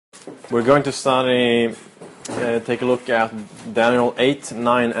We're going to study, take a look at Daniel 8,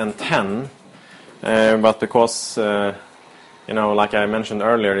 9, and 10. But because, like I mentioned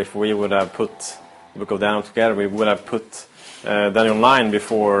earlier, if we would have put the book of Daniel together, we would have put Daniel 9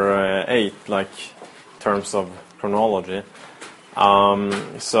 before 8, like in terms of chronology.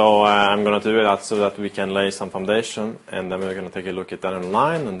 So I'm going to do that so that we can lay some foundation, and then we're going to take a look at Daniel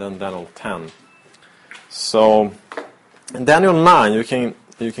 9 and then Daniel 10. So in Daniel 9, you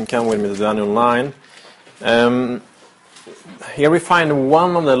can come with me to Daniel 9. Here we find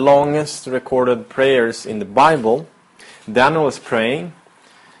one of the longest recorded prayers in the Bible. Daniel is praying.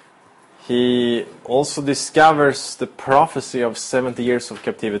 He also discovers the prophecy of 70 years of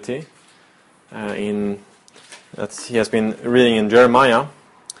captivity that he has been reading in Jeremiah.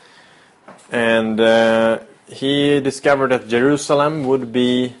 And he discovered that Jerusalem would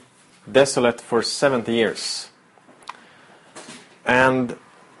be desolate for 70 years. And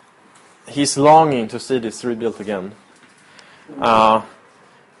he's longing to see this rebuilt again. As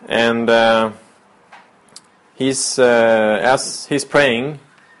he's praying,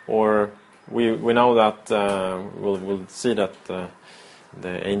 or we know that we'll see that the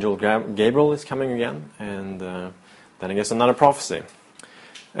angel Gabriel is coming again, and then I guess another prophecy.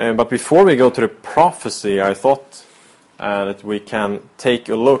 But before we go to the prophecy, I thought that we can take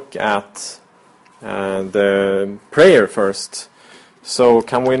a look at the prayer first. So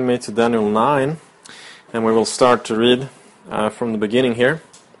come with me to Daniel 9, and we will start to read from the beginning here.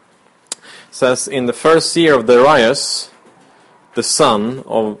 It says, "In the first year of Darius, the son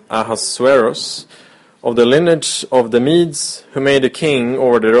of Ahasuerus, of the lineage of the Medes, who made a king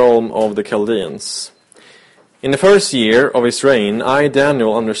over the realm of the Chaldeans. In the first year of his reign, I,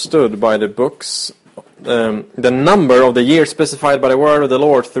 Daniel, understood by the books the number of the years specified by the word of the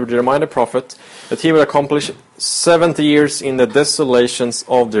Lord through Jeremiah the prophet, that he would accomplish 70 years in the desolations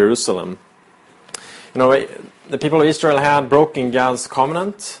of Jerusalem." The people of Israel had broken God's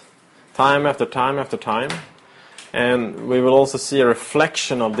covenant time after time after time. And we will also see a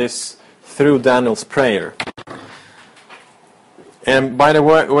reflection of this through Daniel's prayer. And by the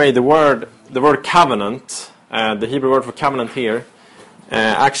way, the word covenant, the Hebrew word for covenant here,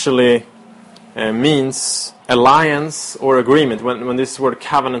 actually means alliance or agreement. When this word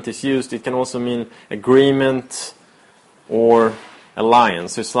covenant is used, it can also mean agreement or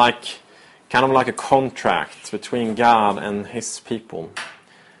alliance. It's kind of like a contract between God and His people.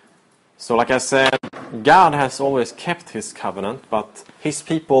 So like I said, God has always kept His covenant, but His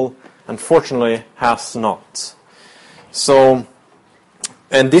people, unfortunately, has not. So,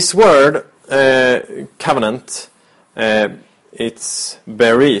 and this word, covenant, it's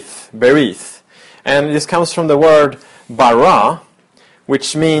berith. And this comes from the word bara,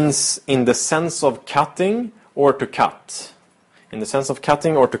 which means in the sense of cutting or to cut. In the sense of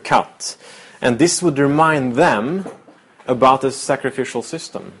cutting or to cut. And this would remind them about the sacrificial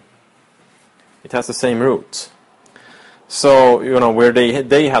system. It has the same root. So, where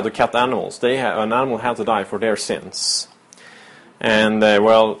they had to cut animals. An animal had to die for their sins. And,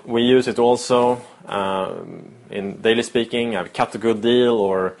 we use it also in daily speaking. I've cut a good deal,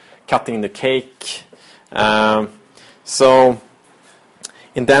 or cutting the cake. So,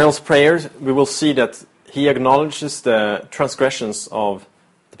 in Daniel's prayers, we will see that he acknowledges the transgressions of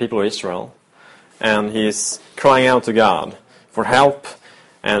the people of Israel. And he's crying out to God for help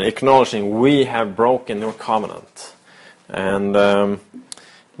and acknowledging we have broken your covenant. And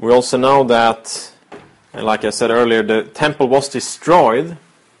we also know that, like I said earlier, the temple was destroyed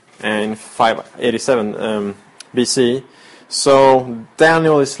in 587 BC. So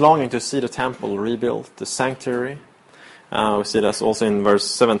Daniel is longing to see the temple rebuilt, the sanctuary. We see that also in verse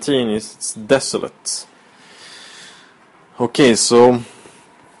 17, it's desolate. Okay, so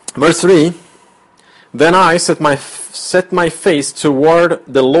verse 3, "Then I set my face toward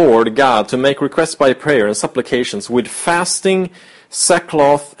the Lord God to make requests by prayer and supplications with fasting,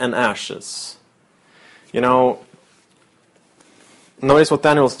 sackcloth, and ashes." Notice what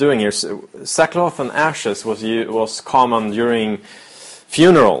Daniel was doing here. Sackcloth and ashes was common during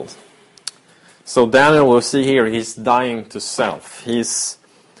funerals. So Daniel, will see here, he's dying to self.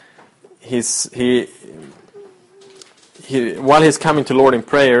 While he's coming to Lord in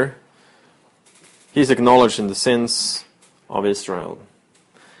prayer, he's acknowledging the sins of Israel.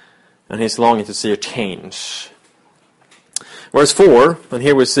 And he's longing to see a change. Verse 4, and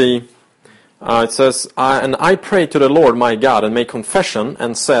here we see, it says, "And I prayed to the Lord my God and made confession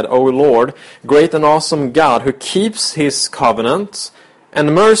and said, O Lord, great and awesome God, who keeps His covenant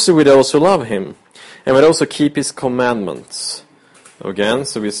and mercy with those who love Him, and with those who keep His commandments." Again,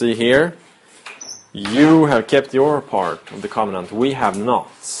 so we see here, you have kept your part of the covenant. We have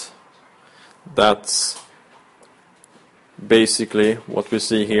not. That's basically what we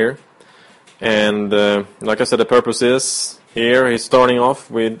see here. And like I said, the purpose is, here he's starting off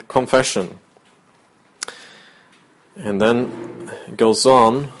with confession. And then it goes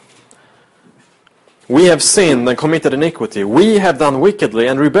on. We have sinned and committed iniquity. We have done wickedly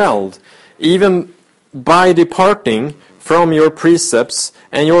and rebelled, even by departing from your precepts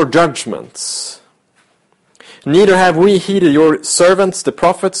and your judgments. Neither have we heeded your servants, the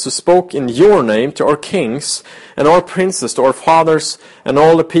prophets, who spoke in your name to our kings and our princes, to our fathers, and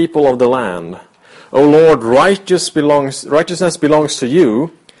all the people of the land. O Lord, righteousness belongs to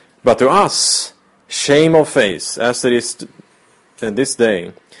you, but to us shame of face, as it is this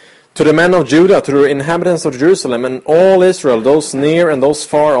day. To the men of Judah, to the inhabitants of Jerusalem, and all Israel, those near and those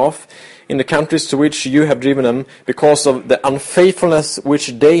far off, in the countries to which you have driven them, because of the unfaithfulness which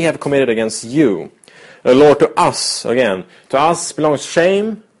they have committed against you. Lord, to us, again, to us belongs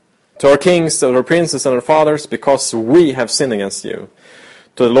shame, to our kings, to our princes and our fathers, because we have sinned against you.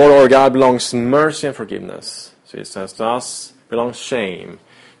 To the Lord our God belongs mercy and forgiveness. So it says, to us belongs shame,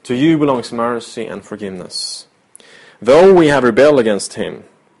 to you belongs mercy and forgiveness, though we have rebelled against him.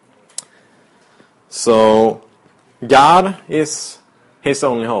 So, God is his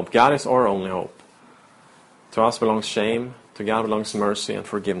only hope. God is our only hope. To us belongs shame, to God belongs mercy and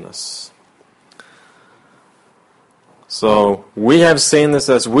forgiveness. So, we have sinned, it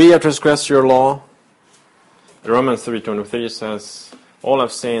says, we have transgressed your law. Romans 3:23 says, all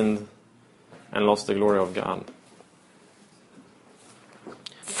have sinned and lost the glory of God.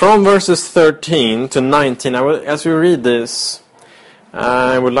 From verses 13 to 19, as we read this,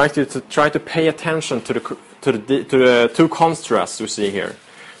 I would like you to try to pay attention to the two contrasts we see here,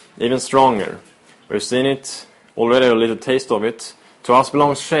 even stronger. We've seen it already, a little taste of it. To us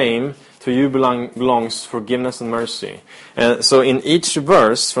belongs shame, to you belongs forgiveness and mercy. And so in each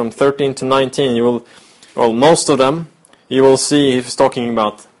verse, from 13 to 19, you will, well, most of them, you will see he's talking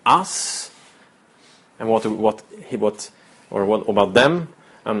about us, and what about them,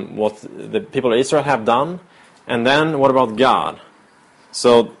 and what the people of Israel have done, and then what about God.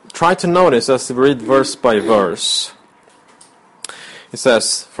 So try to notice as we read verse by verse. It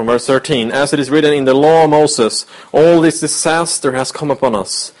says, from verse 13, as it is written in the law of Moses, all this disaster has come upon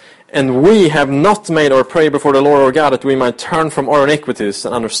us, and we have not made our prayer before the Lord our God, that we might turn from our iniquities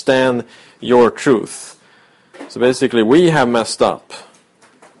and understand your truth. So basically, we have messed up.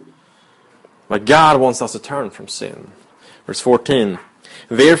 But God wants us to turn from sin. Verse 14,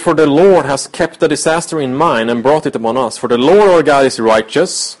 therefore the Lord has kept the disaster in mind and brought it upon us. For the Lord our God is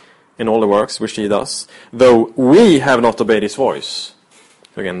righteous in all the works which he does, though we have not obeyed his voice.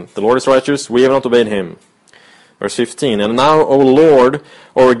 Again, the Lord is righteous, we have not obeyed him. Verse 15, and now, O Lord,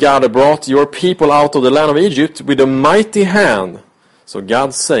 our God, brought your people out of the land of Egypt with a mighty hand. So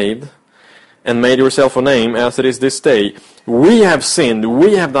God saved and made yourself a name, as it is this day. We have sinned,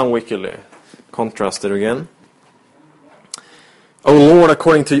 we have done wickedly. Contrasted again. O Lord,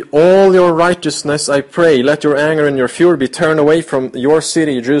 according to all your righteousness, I pray, let your anger and your fury be turned away from your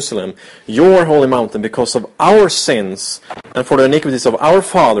city, Jerusalem, your holy mountain, because of our sins and for the iniquities of our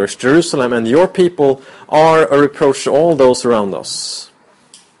fathers. Jerusalem and your people are a reproach to all those around us.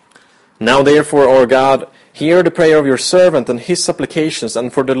 Now therefore, our God, hear the prayer of your servant and his supplications,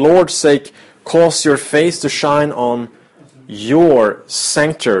 and for the Lord's sake, cause your face to shine on your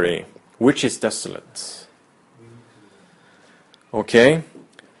sanctuary, which is desolate. Okay,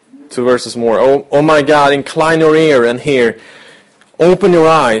 2 verses more. Oh my God, incline your ear and hear. Open your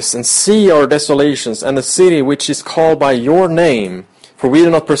eyes and see our desolations and the city which is called by your name. For we do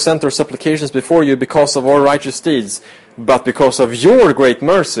not present our supplications before you because of our righteous deeds, but because of your great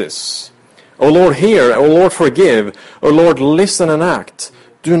mercies. O Lord, hear. O Lord, forgive. O Lord, listen and act.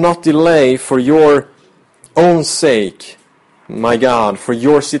 Do not delay for your own sake, my God, for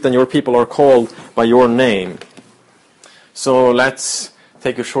your city and your people are called by your name. So let's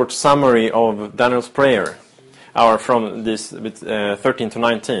take a short summary of Daniel's prayer, from this 13 to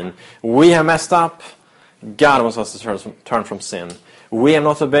 19. We have messed up. God wants us to turn from sin. We have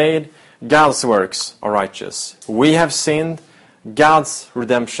not obeyed. God's works are righteous. We have sinned. God's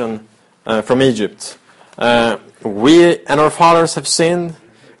redemption from Egypt. We and our fathers have sinned.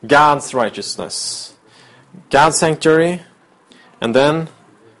 God's righteousness. God's sanctuary. And then,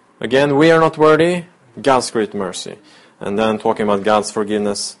 again, we are not worthy. God's great mercy. And then talking about God's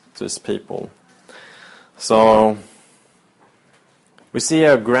forgiveness to his people. So, we see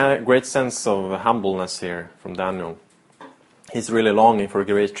a great sense of humbleness here from Daniel. He's really longing for a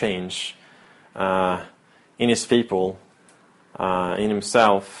great change in his people, in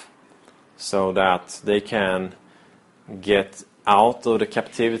himself, so that they can get out of the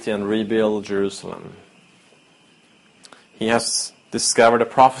captivity and rebuild Jerusalem. He has discovered a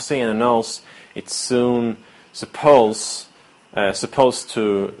prophecy and knows it's soon supposed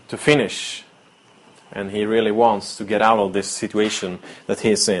to finish. And he really wants to get out of this situation that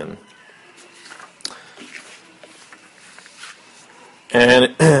he's in.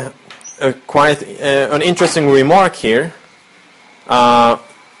 And quite an interesting remark here.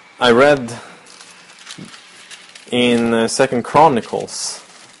 I read in 2 Chronicles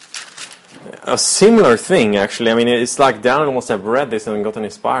a similar thing, actually. I mean, it's like Daniel must have read this and gotten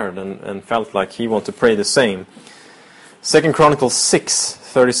inspired and felt like he wanted to pray the same. 2 Chronicles 6,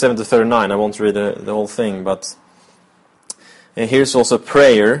 37 to 39. I won't read the whole thing, but here's also a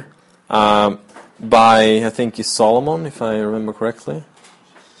prayer by, I think it's Solomon, if I remember correctly.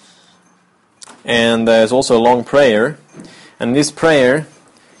 And there's also a long prayer. And this prayer,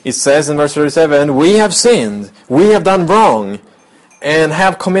 it says in verse 37, "We have sinned, we have done wrong, and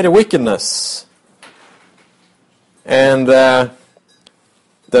have committed wickedness." And then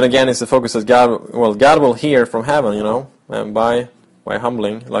again, it's the focus that God will hear from heaven, by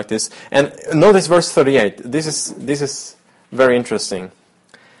humbling like this. And notice verse 38. This is very interesting.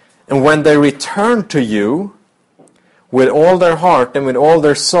 "And when they return to you with all their heart and with all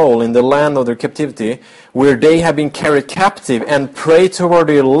their soul in the land of their captivity, where they have been carried captive, and pray toward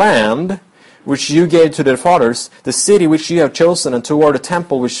the land which you gave to their fathers, the city which you have chosen, and toward the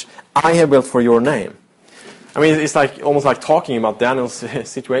temple which I have built for your name." I mean, it's almost like talking about Daniel's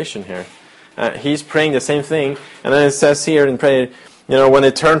situation here. He's praying the same thing, and then it says here in prayer, when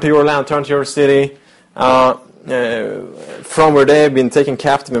they turn to your land, turn to your city, from where they have been taken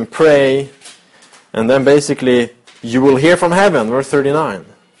captive, and pray, and then basically, "You will hear from heaven," verse 39.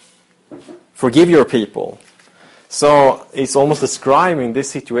 "Forgive your people." So it's almost describing this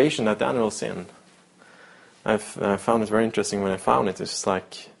situation that Daniel's in. I found it very interesting when I found it. It's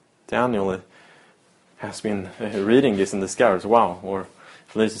like Daniel has been reading this and discovers, wow, or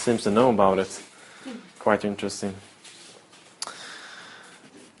at least he seems to know about it. Quite interesting.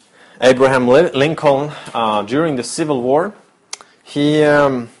 Abraham Lincoln, during the Civil War, he,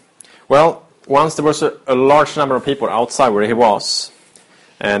 once there was a large number of people outside where he was,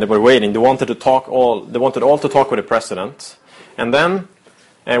 and they were waiting. They wanted all to talk with the president. And then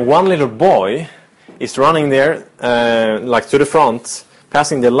one little boy is running there, to the front,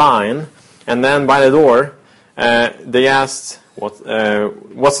 passing the line. And then by the door, they asked,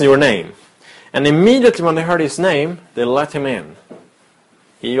 "What's your name?" And immediately when they heard his name, they let him in.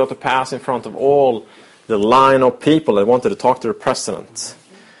 He got to pass in front of all the line of people that wanted to talk to the president.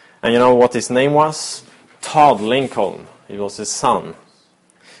 And you know what his name was? Todd Lincoln. It was his son.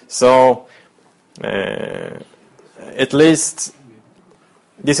 So, at least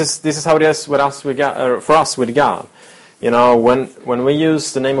this is how it is with us with God, for us with God. When we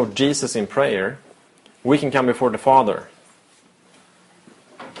use the name of Jesus in prayer, we can come before the Father.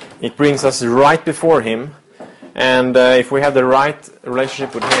 It brings us right before Him, and if we have the right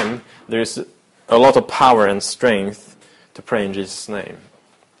relationship with Him, there is a lot of power and strength to pray in Jesus' name.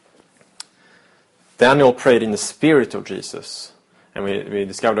 Daniel prayed in the spirit of Jesus. And we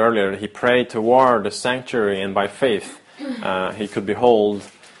discovered earlier, he prayed toward the sanctuary, and by faith he could behold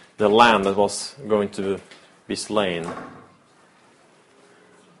the lamb that was going to be slain.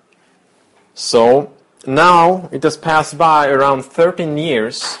 So, now it has passed by around 13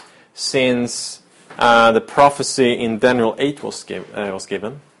 years since the prophecy in Daniel 8 was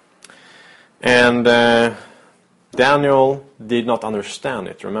given. And Daniel did not understand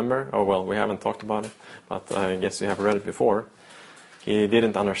it, remember? Oh, well, we haven't talked about it, but I guess you have read it before. He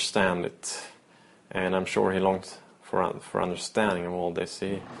didn't understand it, and I'm sure he longed for understanding of all this.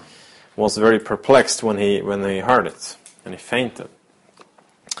 He was very perplexed when he heard it, and he fainted.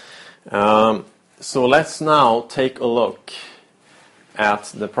 So let's now take a look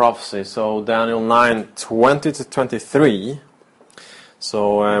at the prophecy. So Daniel 9:20 to 23.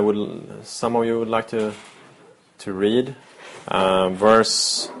 So some of you would like to read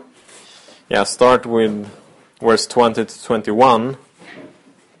start with verse 20 to 21.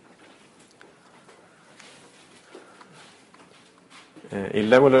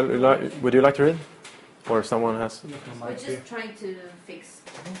 Ilde, would you like to read? Or someone has? We're just trying to fix.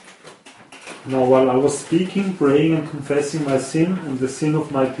 Now while I was speaking, praying and confessing my sin and the sin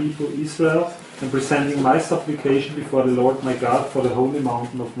of my people Israel, and presenting my supplication before the Lord my God for the holy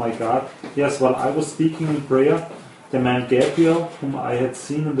mountain of my God, yes, while I was speaking in prayer, the man Gabriel, whom I had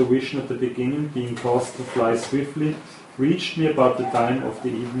seen in the vision at the beginning, being caused to fly swiftly, reached me about the time of the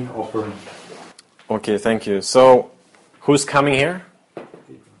evening offering. Okay, thank you. So, who's coming here?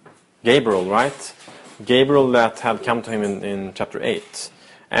 Gabriel, right? Gabriel that had come to him in chapter 8.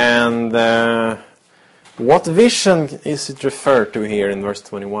 And what vision is it referred to here in verse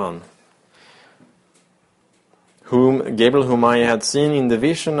 21? Gabriel, whom I had seen in the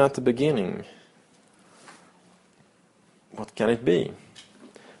vision at the beginning. What can it be?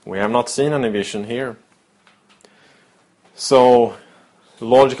 We have not seen any vision here. So,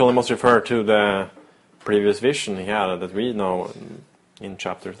 logically, it must refer to the previous vision he had that we know in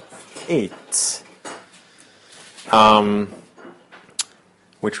chapter 8.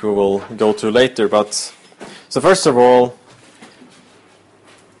 Which we will go to later. But so first of all,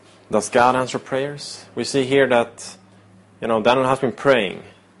 does God answer prayers? We see here that Daniel has been praying,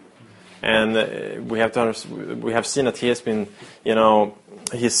 and we have seen that he has been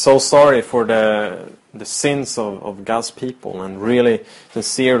he's so sorry for the sins of God's people, and really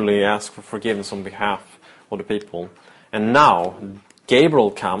sincerely ask for forgiveness on behalf of the people. And now Gabriel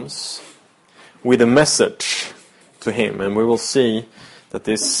comes with a message to him, and we will see that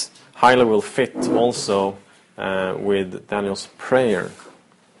this highly will fit also with Daniel's prayer.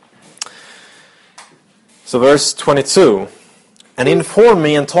 So verse 22, and he informed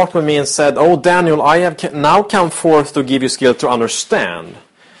me and talked with me and said, "O Daniel, I have now come forth to give you skill to understand."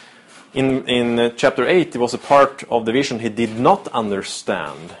 In chapter 8, it was a part of the vision he did not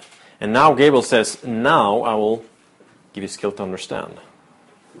understand. And now Gabriel says, "Now I will give you skill to understand."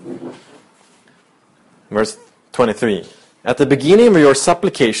 Verse 23, "At the beginning of your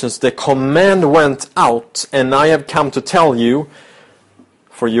supplications, the command went out, and I have come to tell you,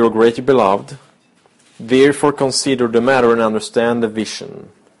 for you are greatly beloved. Therefore consider the matter and understand the vision."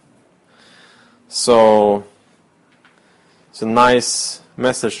 So, it's a nice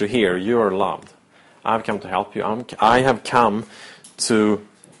message to hear. You are loved. I have come to help you. I have come to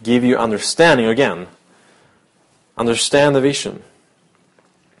give you understanding again. Understand the vision.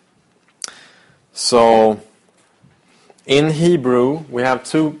 So, in Hebrew, we have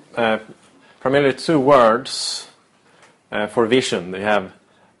primarily two words for vision. We have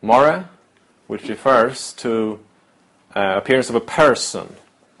moreh, which refers to appearance of a person.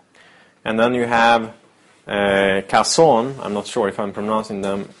 And then you have kason. I'm not sure if I'm pronouncing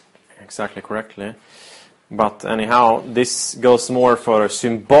them exactly correctly. But anyhow, this goes more for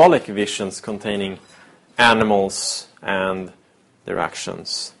symbolic visions containing animals and their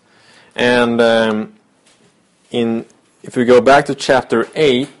actions. And if we go back to chapter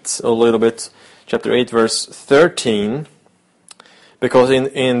 8 a little bit, chapter 8 verse 13, because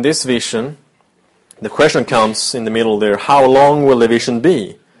in this vision, the question comes in the middle there, how long will the vision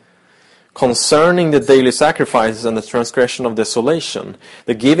be? Concerning the daily sacrifices and the transgression of desolation,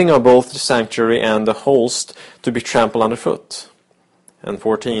 the giving of both the sanctuary and the host to be trampled underfoot. And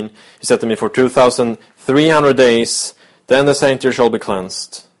 14, he said to me, for 2,300 days, then the sanctuary shall be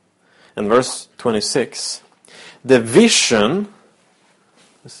cleansed. And verse 26, the vision,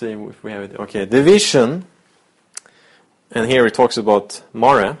 let's see if we have it, okay, the vision, and here it talks about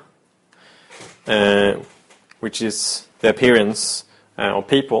moreh, which is the appearance of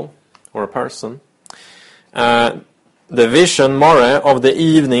people or a person. The vision, moreh, of the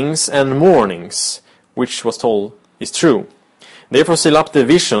evenings and mornings, which was told is true. Therefore seal up the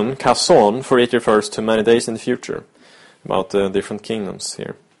vision, kason, for it refers to many days in the future, about the different kingdoms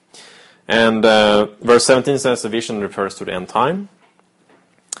here. And verse 17 says the vision refers to the end time.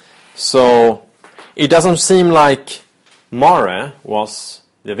 So it doesn't seem like moreh was,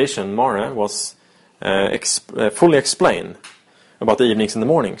 the vision, moreh, was fully explained about the evenings and the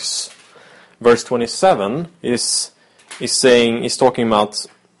mornings. Verse 27 is talking about,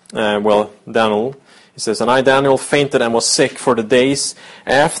 Daniel. He says, and I, Daniel, fainted and was sick for the days.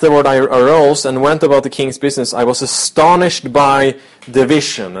 Afterward I arose and went about the king's business. I was astonished by the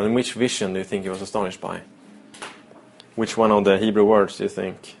vision. And which vision do you think he was astonished by? Which one of the Hebrew words do you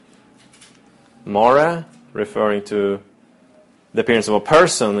think? Moreh, referring to the appearance of a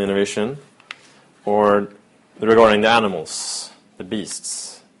person in a vision, or regarding the animals, the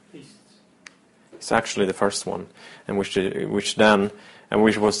beasts? It's actually the first one, and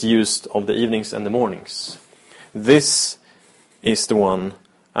which was used of the evenings and the mornings. This is the one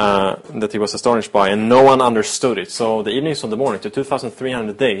that he was astonished by, and no one understood it. So the evenings and the morning, the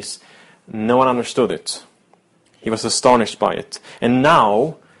 2,300 days, no one understood it. He was astonished by it. And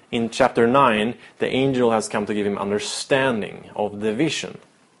now, in chapter 9, the angel has come to give him understanding of the vision.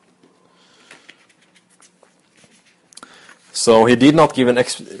 So he did not get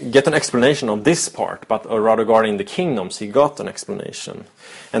an explanation of this part, but rather regarding the kingdoms, he got an explanation.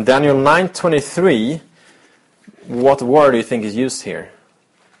 And Daniel 9:23, what word do you think is used here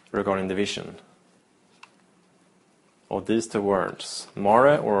regarding the vision? Of these two words,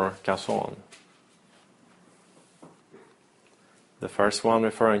 moreh or kason? The first one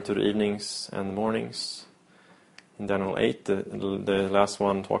referring to the evenings and the mornings. In Daniel 8, the last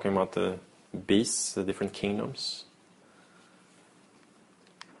one talking about the beasts, the different kingdoms.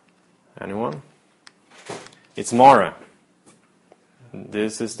 Anyone? It's Mara.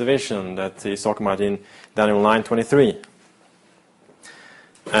 This is the vision that he's talking about in Daniel 9:23.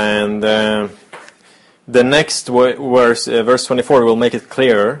 And the next verse, verse 24, will make it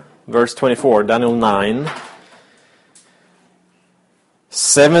clearer. Verse 24, Daniel 9.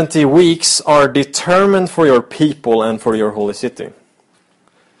 70 weeks are determined for your people and for your holy city.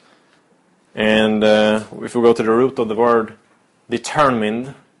 And if we go to the root of the word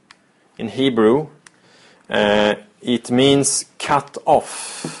determined in Hebrew, it means cut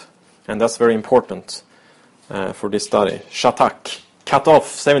off. And that's very important for this study. Shatak. Cut off.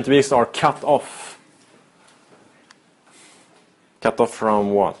 70 weeks are cut off. Cut off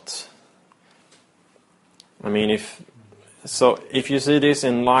from what? I mean, if you see this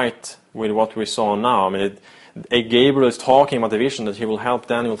in light with what we saw now, I mean, Gabriel is talking about the vision that he will help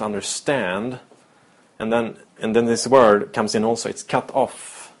Daniel to understand, and then this word comes in also. It's cut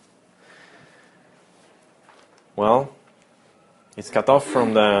off. Well, it's cut off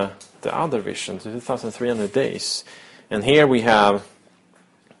from the other vision, 2,300 days, and here we have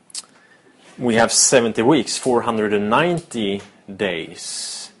 70 weeks, 490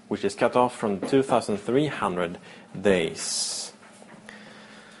 days, which is cut off from 2,300 days.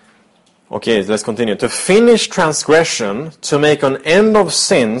 Okay, let's continue. To finish transgression, to make an end of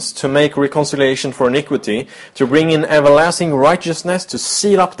sins, to make reconciliation for iniquity, to bring in everlasting righteousness, to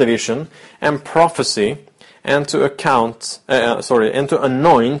seal up the vision and prophecy, and to and to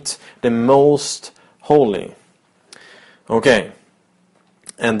anoint the most holy. Okay,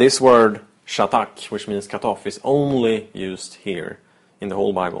 and this word shatak, which means cut off, is only used here in the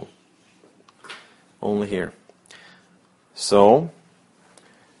whole Bible. Only here. So,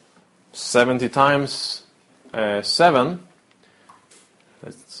 70 times 7,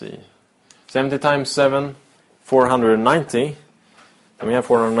 let's see, 70 times 7, 490, and we have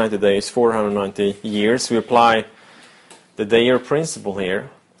 490 days, 490 years. We apply the day-year principle here,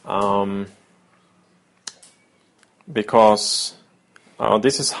 because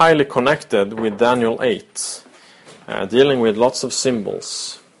this is highly connected with Daniel 8, dealing with lots of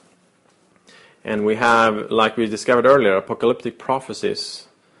symbols. And we have, like we discovered earlier, apocalyptic prophecies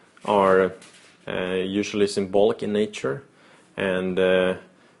are usually symbolic in nature, and you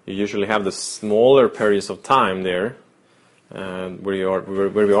usually have the smaller periods of time there where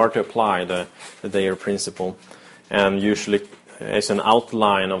we are to apply the day-year principle, and usually as an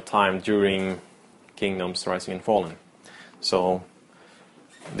outline of time during kingdoms rising and falling. So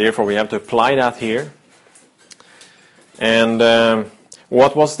therefore we have to apply that here. And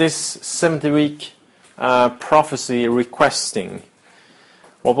what was this 70-week prophecy requesting?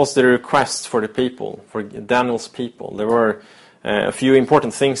 What was the request for the people, for Daniel's people? There were a few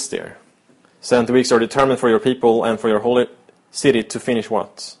important things there. 70 weeks are determined for your people and for your holy city to finish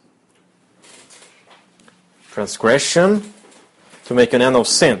what? Transgression, to make an end of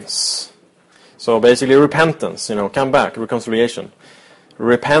sins. So basically repentance, come back, reconciliation.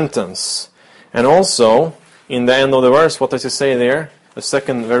 Repentance. And also, in the end of the verse, what does it say there? The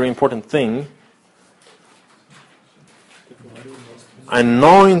second very important thing.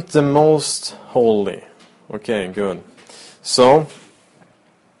 Anoint the most holy. Okay, good. So,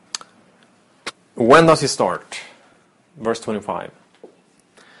 when does he start? Verse 25.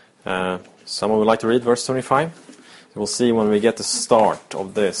 Someone would like to read verse 25? We'll see when we get the start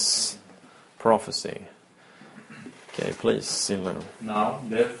of this prophecy. Okay, please, Silvan. Now,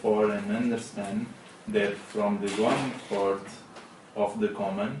 therefore, and understand that from the going forth of the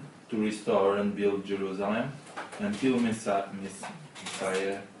command to restore and build Jerusalem until Messiah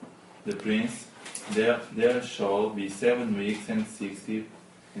the Prince, there shall be 7 weeks and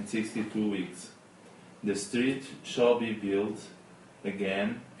 62 weeks. The street shall be built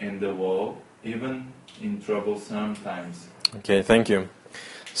again, and the wall, even in troublesome times. Okay, thank you.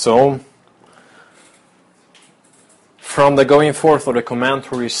 So, from the going forth of the command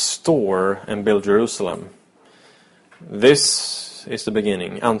to restore and build Jerusalem, this is the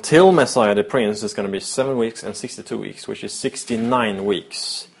beginning. Until Messiah the Prince is going to be 7 weeks and 62 weeks, which is 69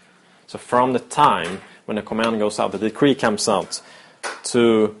 weeks. So from the time when the command goes out, the decree comes out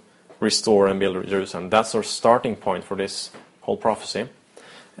to restore and build Jerusalem, that's our starting point for this whole prophecy.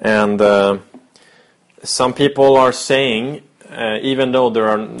 And some people are saying, even though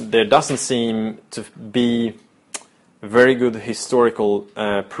there doesn't seem to be very good historical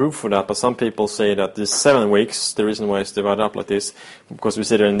proof for that, but some people say that these 7 weeks, the reason why it's divided up like this, because we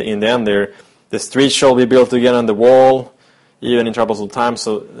see that in the end there, the street shall be built again and the wall, even in troublesome times.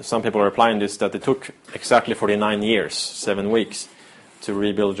 So some people are applying this that it took exactly 49 years, 7 weeks, to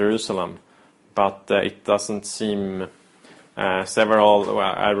rebuild Jerusalem. But it doesn't seem several. Well,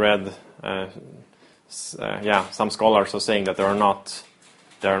 I read, some scholars are saying that there are not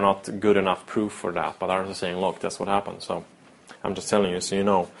good enough proof for that. But others are saying, look, that's what happened. So I'm just telling you so you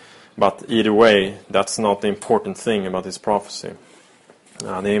know. But either way, that's not the important thing about this prophecy.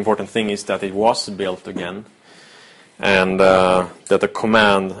 The important thing is that it was built again, and that the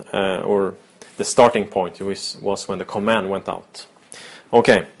command, or the starting point, was when the command went out.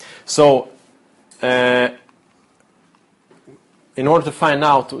 Okay, so in order to find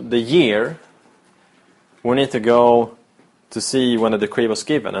out the year, we need to go to see when the decree was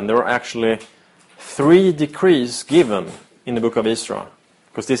given. And there are actually 3 decrees given in the book of Ezra,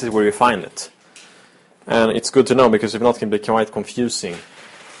 because this is where you find it. And it's good to know, because if not, it can be quite confusing.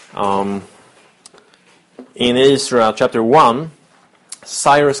 In Ezra chapter 1,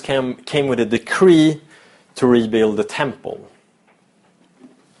 Cyrus came with a decree to rebuild the temple.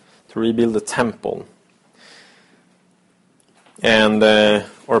 And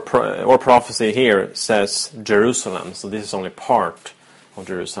or prophecy here says Jerusalem, so this is only part of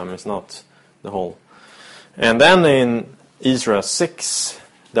Jerusalem, it's not the whole. And then in Ezra 6,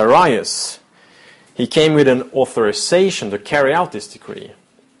 Darius, he came with an authorization to carry out this decree.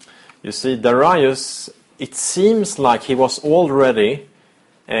 You see, Darius, it seems like he was already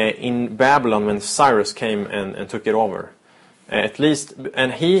in Babylon when Cyrus came and took it over. At least,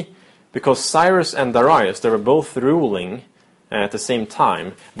 and because Cyrus and Darius, they were both ruling at the same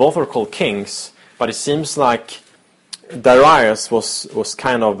time. Both were called kings, but it seems like Darius was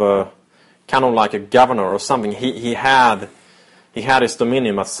kind of like a governor or something. He had his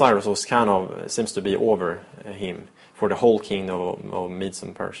dominion, but Cyrus was seems to be over him for the whole kingdom of Medes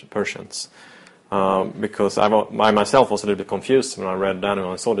and Persians. Because I myself was a little bit confused when I read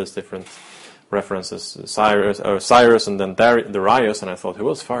Daniel and saw these different references, Cyrus and then Darius, and I thought, who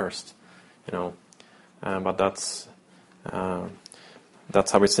was first? But that's how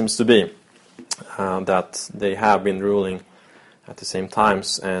it seems to be, that they have been ruling at the same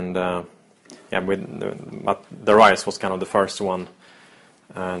times, and but Darius was kind of the first one,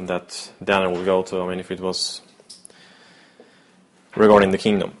 and that Daniel will go to. I mean, if it was regarding the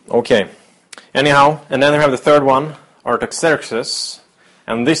kingdom. Okay. Anyhow, and then we have the third one, Artaxerxes,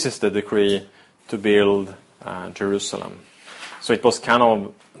 and this is the decree to build Jerusalem. So it was kind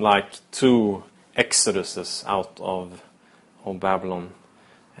of like 2 exoduses out of Babylon.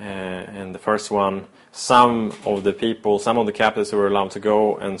 And the first one, some of the captives were allowed to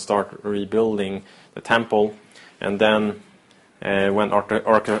go and start rebuilding the temple. And then when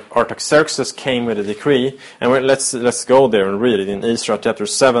Artaxerxes came with a decree, and let's go there and read it in Ezra chapter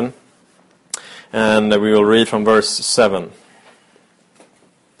 7. And we will read from verse 7.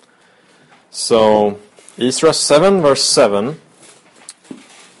 So, Ezra 7, verse 7.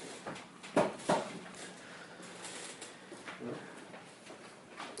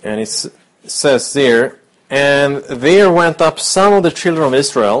 And it says there, and there went up some of the children of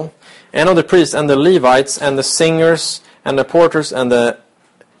Israel, and of the priests, and the Levites, and the singers, and the porters, and the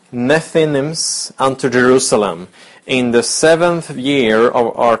Nethinims unto Jerusalem, in the 7th year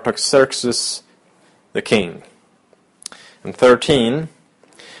of Artaxerxes the king. And 13,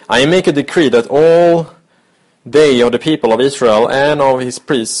 I make a decree that all they of the people of Israel and of his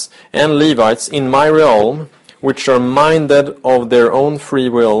priests and Levites in my realm, which are minded of their own free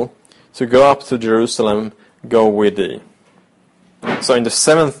will to go up to Jerusalem, go with thee. So in the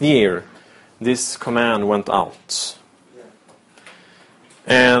 7th year, this command went out.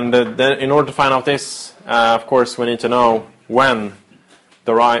 And then in order to find out this, of course, we need to know when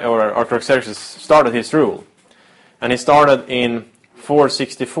Artaxerxes started his rule. And he started in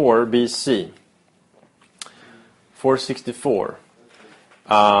 464 BC. 464.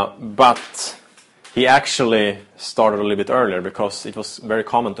 But he actually started a little bit earlier, because it was very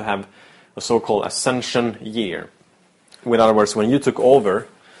common to have a so-called ascension year. In other words, when you took over,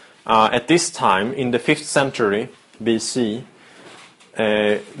 at this time, in the 5th century BC,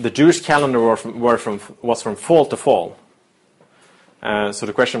 the Jewish calendar was from fall to fall. So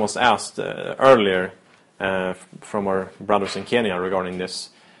the question was asked earlier from our brothers in Kenya regarding this,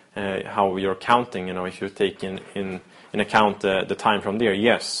 how you're counting, if you take in account the time from there.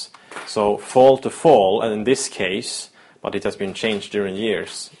 Yes. So fall to fall, and in this case, but it has been changed during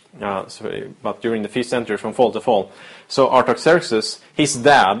years. But during the 5th century, from fall to fall. So Artaxerxes, his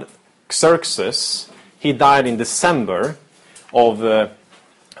dad, Xerxes, he died in December of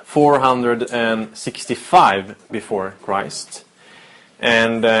 465 before Christ.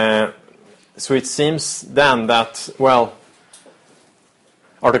 And so it seems then that,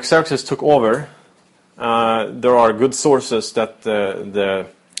 Artaxerxes took over, there are good sources that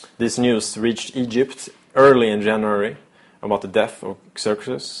this news reached Egypt early in January about the death of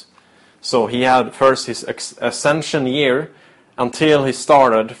Xerxes. So he had first his ascension year until he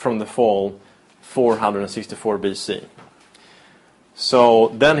started from the fall 464 BC. So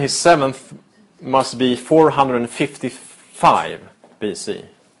then his seventh must be 455 BC.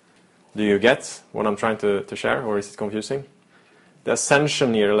 Do you get what I'm trying to share, or is it confusing? The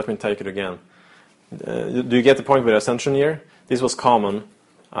ascension year, let me take it again. Do you get the point with the ascension year? This was common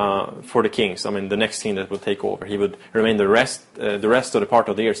for the kings. I mean, the next king that would take over, he would remain the rest of the part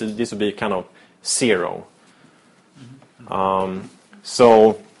of the year. So this would be kind of 0.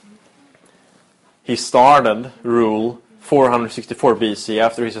 So he started rule 464 BC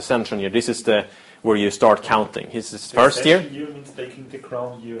after his ascension year. This is where you start counting. His first year. Year means taking the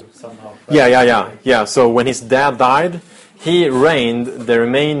crown year somehow. Right? Yeah. So when his dad died, he reigned the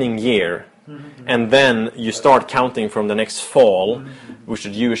remaining year. And then you start counting from the next fall, which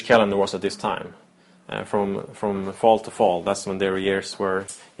the Jewish calendar was at this time. From fall to fall, that's when their years were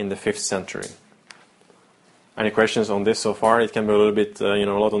in the 5th century. Any questions on this so far? It can be a little bit, a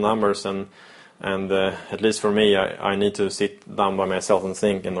lot of numbers, and at least for me, I need to sit down by myself and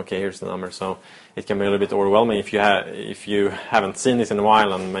think, and okay, here's the number. So it can be a little bit overwhelming if you haven't seen this in a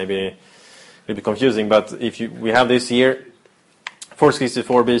while, and maybe a little bit confusing. But we have this year,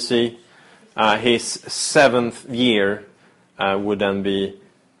 464 BC. His 7th year would then be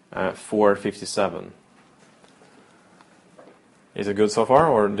 457. Is it good so far,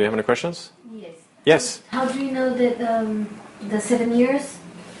 or do you have any questions? Yes. Yes. How do you know that the 7 years?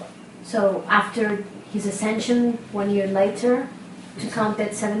 So after his ascension, 1 year later, to count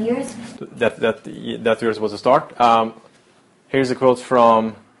that 7 years? That year was the start. Here's a quote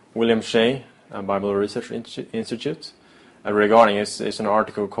from William Shea, Bible Research Institute. Regarding it's an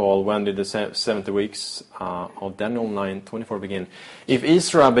article called "When Did the 70 Weeks of Daniel 9:24 Begin?" If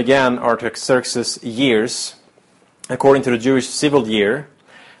Israel began Artaxerxes' years according to the Jewish civil year,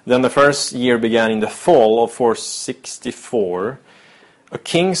 then the first year began in the fall of 464. A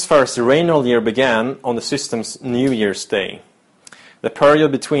king's first regnal year began on the system's New Year's Day. The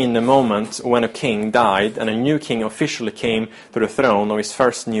period between the moment when a king died and a new king officially came to the throne of his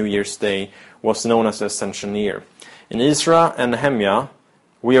first New Year's Day was known as the Ascension Year. In Ezra and Nehemiah,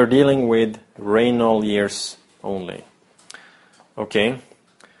 we are dealing with regnal years only. Okay,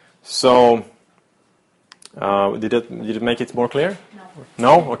 so did it make it more clear? No.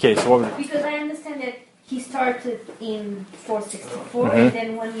 No? Okay, so what... Because I understand that he started in 464, and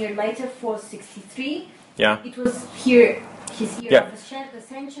then 1 year later, 463. Yeah. It was here his year Yeah. of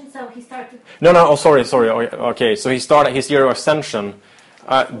ascension, so he started... No, sorry. Okay, so he started his year of ascension.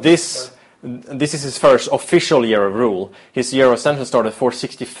 This is his first official year of rule. His year of ascension started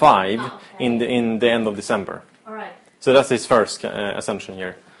 465 in the end of December. All right. So that's his first ascension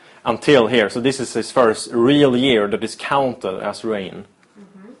year until here. So this is his first real year that is counted as reign.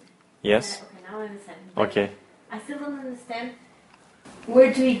 Yes? Okay, now I understand. Okay. I still don't understand.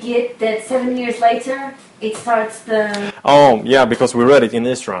 Where do we get that 7 years later it starts the... Oh, yeah, because we read it in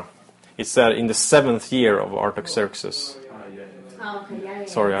Ezra. It said in the 7th year of Artaxerxes. Oh, okay, yeah.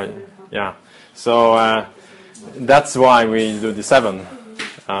 Sorry, yeah. So that's why we do the 7.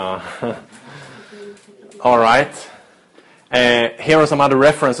 All right. Here are some other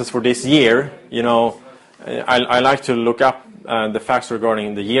references for this year. I like to look up the facts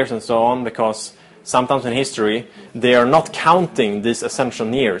regarding the years and so on, because sometimes in history they are not counting these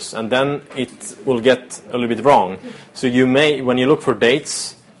ascension years, and then it will get a little bit wrong. So you may, when you look for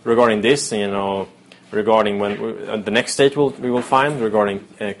dates regarding this, regarding when the next date we will find regarding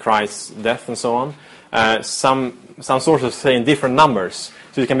Christ's death and so on, some sources say in different numbers.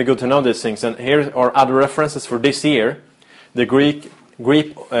 So it can be good to know these things. And here are other references for this year: the Greek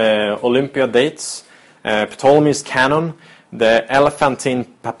Olympia dates, Ptolemy's canon, the Elephantine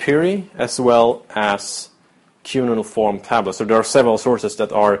papyri, as well as cuneiform tablets. So there are several sources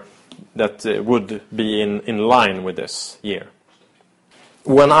that would be in line with this year.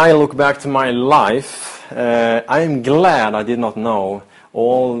 When I look back to my life, I am glad I did not know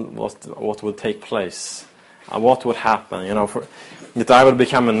all what would take place, what would happen. That I would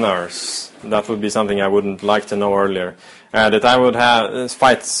become a nurse. That would be something I wouldn't like to know earlier. That I would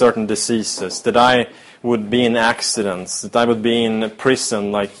fight certain diseases. That I would be in accidents. That I would be in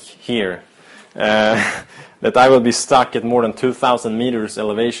prison like here. That I would be stuck at more than 2,000 meters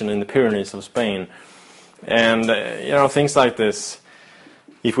elevation in the Pyrenees of Spain. And, things like this.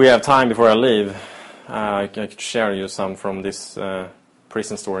 If we have time before I leave, I could share you some from this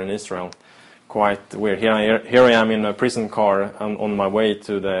prison story in Israel. quite weird. Here I am in a prison car on my way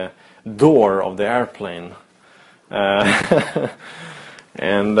to the door of the airplane. And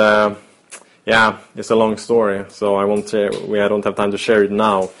yeah, it's a long story, so I don't have time to share it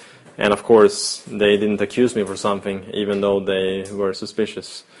now. And of course, they didn't accuse me for something, even though they were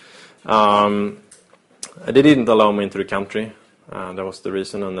suspicious. They didn't allow me into the country. That was the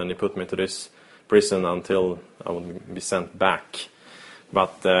reason, and then they put me to this prison until I would be sent back.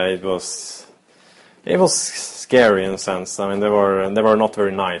 But it was scary in a sense. I mean, they were not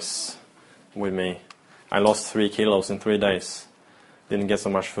very nice with me. I lost 3 kilos in 3 days. Didn't get so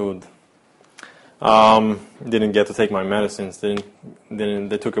much food. Didn't get to take my medicines. They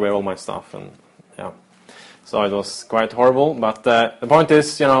took away all my stuff, and yeah. So it was quite horrible. But the point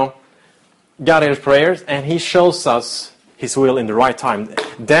is, God hears prayers, and He shows us His will in the right time.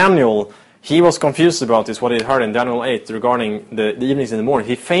 Daniel, he was confused about this, what he heard in Daniel 8 regarding the evenings and the morning.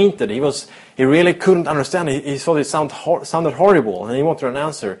 He fainted. He really couldn't understand. He thought it sounded horrible, and he wanted an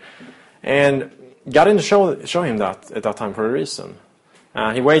answer. And God didn't show him that at that time for a reason.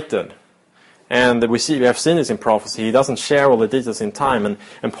 He waited. And we have seen this in prophecy. He doesn't share all the details in time,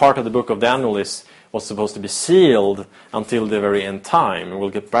 and part of the book of Daniel was supposed to be sealed until the very end time.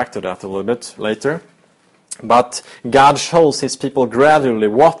 We'll get back to that a little bit later. But God shows His people gradually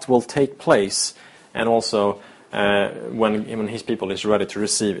what will take place, and also when His people is ready to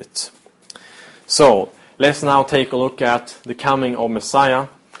receive it. So, let's now take a look at the coming of Messiah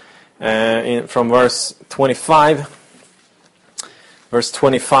from verse 25. Verse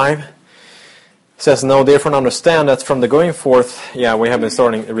 25 says, "Now therefore understand that from the going forth," we have been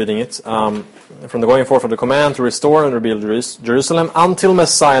starting reading it, "from the going forth of the command to restore and rebuild Jerusalem until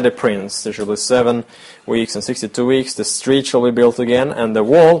Messiah the Prince, there shall be 7 weeks and 62 weeks, the street shall be built again, and the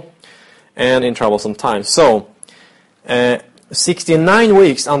wall, and in troublesome times." So, 69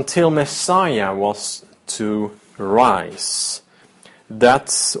 weeks until Messiah was to rise.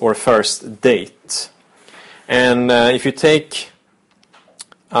 That's our first date. And if you take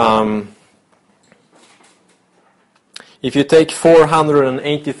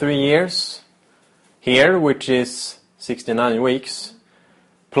 483 years here, which is 69 weeks,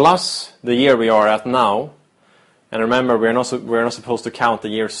 plus the year we are at now, and remember we're not supposed to count the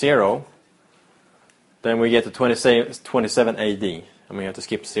year 0, then we get to 27 AD. I mean, you have to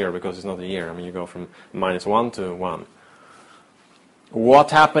skip 0 because it's not a year. I mean, you go from -1 to 1.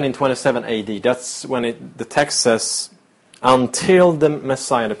 What happened in 27 AD? That's when the text says, until the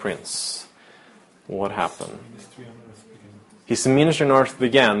Messiah the Prince. What happened? His ministry on earth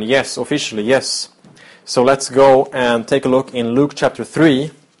began. Yes, officially, yes. So let's go and take a look in Luke chapter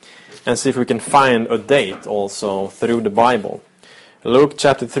 3 and see if we can find a date also through the Bible. Luke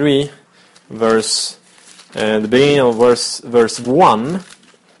chapter 3, the beginning of verse 1.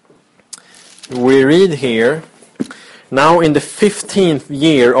 We read here, "Now in the 15th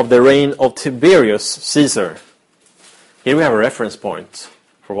year of the reign of Tiberius Caesar." Here we have a reference point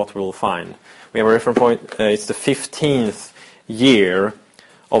for what we will find. We have a reference point, it's the 15th year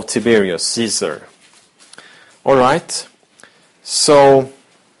of Tiberius Caesar. Alright, so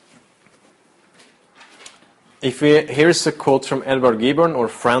here's a quote from Edward Gibbon, our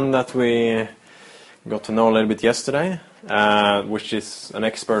friend that we got to know a little bit yesterday, which is an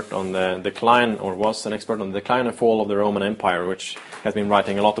expert on the decline, or was an expert on the decline and fall of the Roman Empire, which has been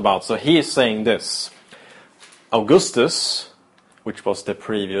writing a lot about. So he is saying this: Augustus, which was the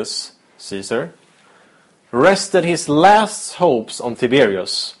previous Caesar, rested his last hopes on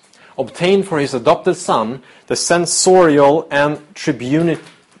Tiberius, obtained for his adopted son the censorial and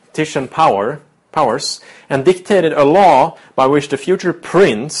tribunitian powers, and dictated a law by which the future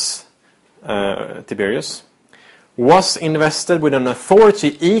prince, Tiberius, was invested with an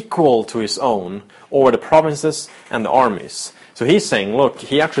authority equal to his own over the provinces and the armies. So he's saying, look,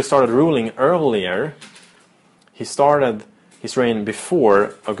 he actually started ruling earlier. He started his reign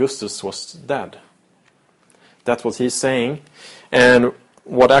before Augustus was dead. That's what he's saying. And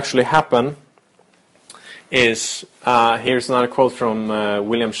what actually happened is, here's another quote from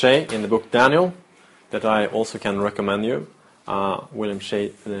William Shea in the book Daniel, that I also can recommend you. William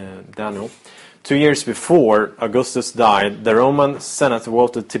Shea, Daniel. 2 years before Augustus died, the Roman Senate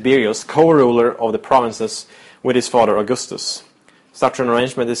voted Tiberius co-ruler of the provinces with his father Augustus. Such an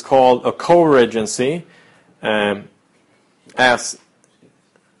arrangement is called a co-regency, and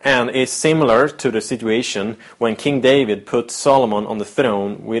is similar to the situation when King David put Solomon on the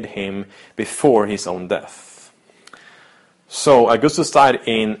throne with him before his own death. So Augustus died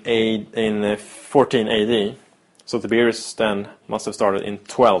in 14 AD. So Tiberius then must have started in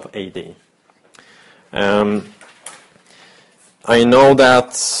 12 AD. I know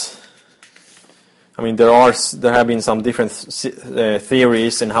that I mean, there have been some different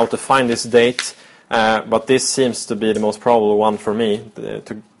theories in how to find this date, but this seems to be the most probable one for me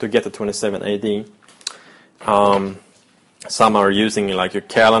to get to 27 AD. Some are using like a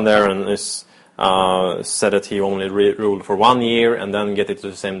calendar and said that he only ruled for 1 year and then get it to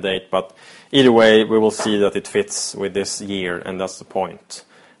the same date. But either way, we will see that it fits with this year, and that's the point.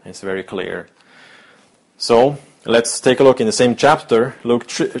 It's very clear. So let's take a look in the same chapter, Luke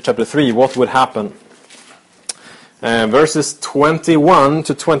chapter 3, what would happen. Verses 21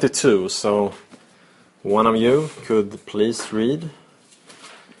 to 22. So one of you could please read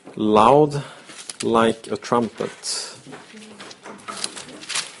loud like a trumpet.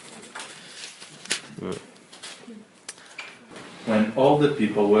 When all the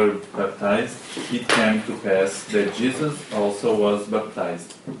people were baptized, it came to pass that Jesus also was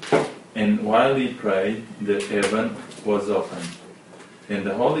baptized. And while he prayed, the heaven was opened, and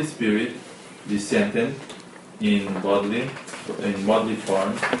the Holy Spirit descended in bodily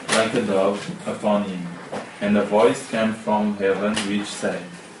form like a dove upon him. And a voice came from heaven which said,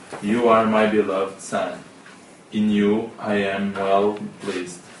 "You are my beloved Son. In you I am well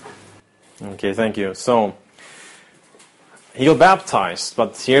pleased." Okay, thank you. So he got baptized,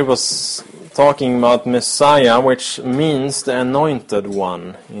 but here was talking about Messiah, which means the anointed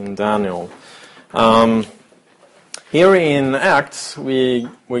one in Daniel. Here in Acts, we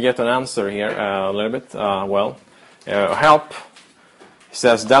get an answer here a little bit. Help. He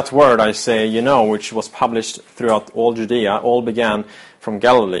says, "That word I say, which was published throughout all Judea, all began from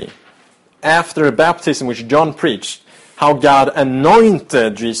Galilee. After the baptism which John preached, how God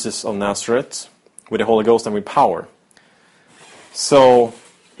anointed Jesus of Nazareth with the Holy Ghost and with power." So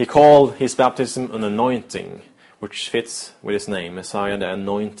he called his baptism an anointing, which fits with his name, Messiah, the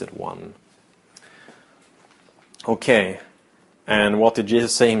Anointed One. Okay, and what did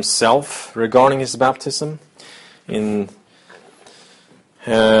Jesus say himself regarding his baptism? In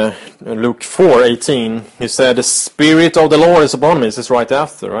Luke 4:18, he said, "The Spirit of the Lord is upon me." This is right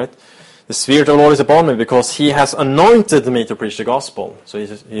after, right? "The Spirit of the Lord is upon me because he has anointed me to preach the gospel." So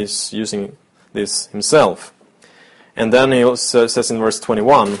he's using this himself. And then he also says in verse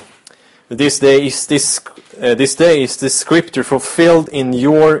 21, this day is this scripture fulfilled in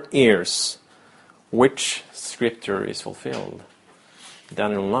your ears." Which scripture is fulfilled?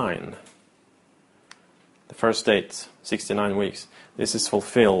 Daniel 9. The first date, 69 weeks. This is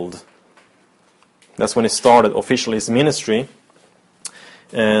fulfilled. That's when he started officially his ministry.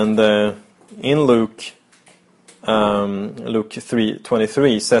 And in Luke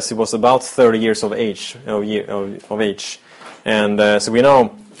 3:23 says he was about 30 years of age. And so we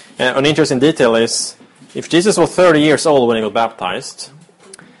know, an interesting detail is, if Jesus was 30 years old when he got baptized,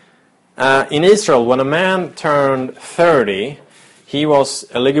 in Israel, when a man turned 30, he was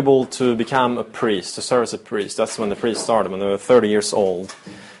eligible to become a priest, to serve as a priest. That's when the priests started, when they were 30 years old.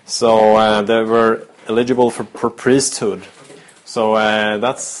 So they were eligible for priesthood. So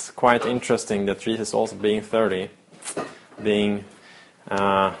that's quite interesting that Jesus also being 30,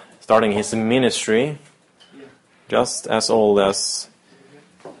 starting his ministry just as old as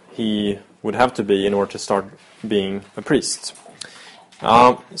he would have to be in order to start being a priest.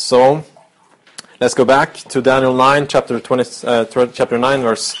 So let's go back to Daniel 9, chapter 9,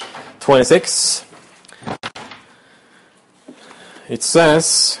 verse 26. It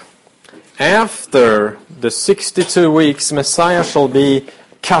says, "After the 62 weeks, Messiah shall be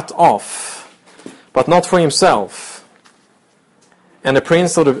cut off, but not for himself. And the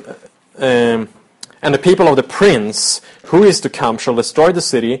people of the prince who is to come shall destroy the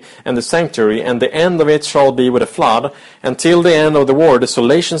city and the sanctuary, and the end of it shall be with a flood. Until the end of the war,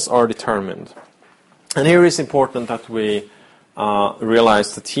 desolations are determined." And here it's important that we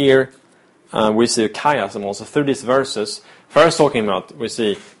realize that here we see a chiasm also through these verses. First talking about, we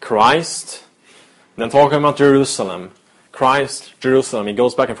see Christ, then talking about Jerusalem. Christ, Jerusalem, it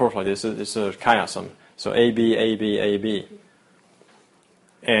goes back and forth like this. It's a chiasm. So A, B, A, B, A, B.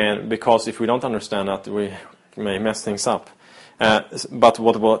 And because if we don't understand that, we may mess things up. But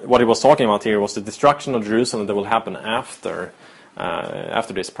what he was talking about here was the destruction of Jerusalem that will happen after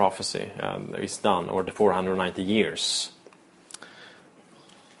this prophecy is done, or the 490 years.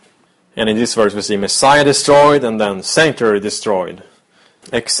 And in this verse we see Messiah destroyed and then sanctuary destroyed.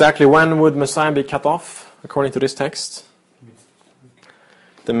 Exactly when would Messiah be cut off, according to this text?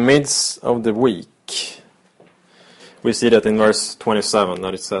 The midst of the week. We see that in verse 27,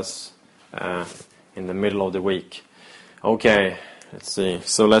 that it says in the middle of the week. Okay, let's see.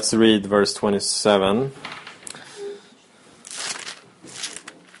 So let's read verse 27.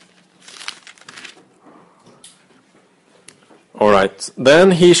 All right.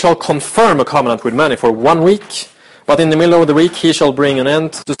 Then he shall confirm a covenant with many for 1 week, but in the middle of the week he shall bring an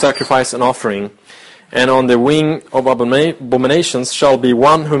end to sacrifice and offering. And on the wing of abominations shall be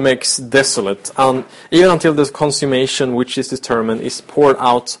one who makes desolate, even until the consummation which is determined is poured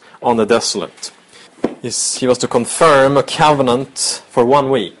out on the desolate. He was to confirm a covenant for 1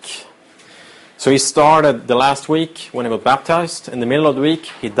 week. So he started the last week when he was baptized. In the middle of the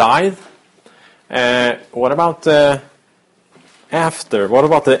week he died. What about after? What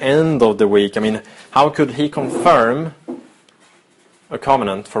about the end of the week? I mean, how could he confirm a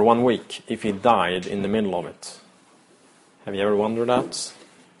covenant for 1 week if he died in the middle of it? Have you ever wondered that?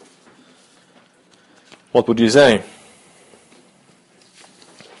 What would you say?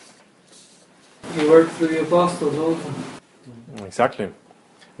 He worked for the apostles also. Exactly.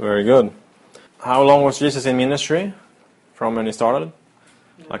 Very good. How long was Jesus in ministry from when he started?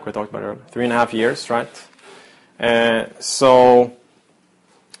 Like we talked about earlier. 3.5 years, right? So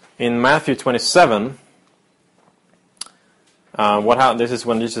in Matthew 27, this is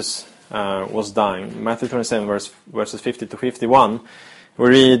when Jesus was dying. Matthew 27, verses 50 to 51, we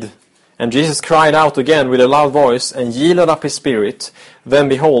read, "And Jesus cried out again with a loud voice, and yielded up his spirit. Then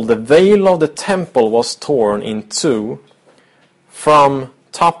behold, the veil of the temple was torn in two, from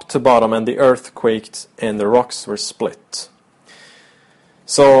top to bottom, and the earth quaked, and the rocks were split."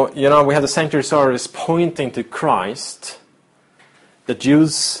 So, we have the sanctuary service pointing to Christ. The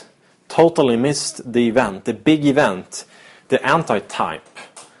Jews totally missed the event, the big event, the anti-type.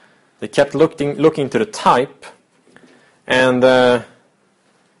 They kept looking to the type, and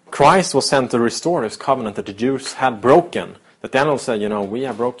Christ was sent to restore his covenant that the Jews had broken. That Daniel said, we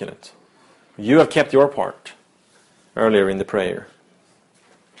have broken it. You have kept your part earlier in the prayer.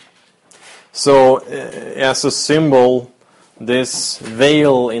 So, as a symbol, this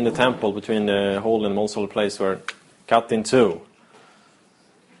veil in the temple between the holy and most holy place were cut in two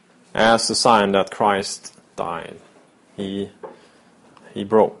as a sign that Christ died. He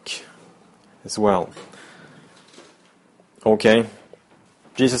broke as well. Okay.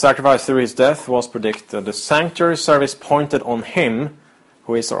 Jesus' sacrifice through his death was predicted. The sanctuary service pointed on him,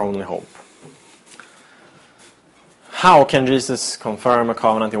 who is our only hope. How can Jesus confirm a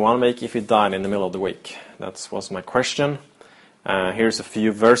covenant in 1 week if he died in the middle of the week? That was my question. Here's a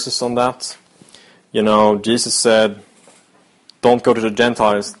few verses on that. Jesus said, don't go to the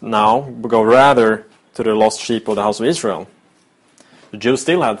Gentiles now, but go rather to the lost sheep of the house of Israel. The Jews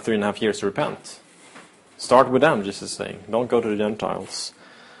still had 3.5 years to repent. Start with them, Jesus is saying. Don't go to the Gentiles.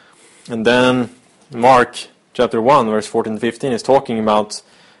 And then Mark chapter 1, verse 14 and 15 is talking about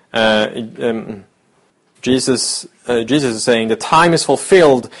Jesus is saying, the time is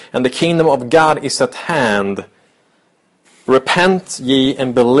fulfilled and the kingdom of God is at hand. Repent ye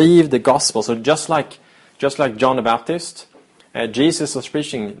and believe the gospel. So just like John the Baptist, Jesus was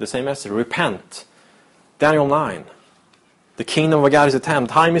preaching the same message. Repent. Daniel 9. The kingdom of God is at hand.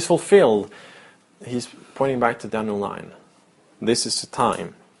 Time is fulfilled. He's pointing back to Daniel 9. This is the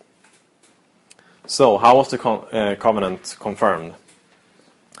time. So, how was the covenant confirmed?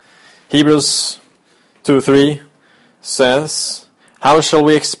 Hebrews 2:3 says, how shall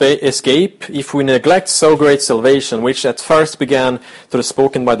we escape if we neglect so great salvation, which at first began to be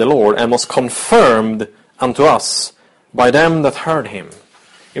spoken by the Lord, and was confirmed unto us by them that heard him?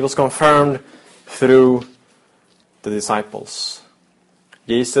 It was confirmed through the disciples.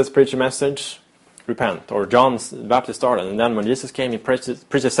 Jesus preached a message, repent. Or John the Baptist started, and then when Jesus came, he preached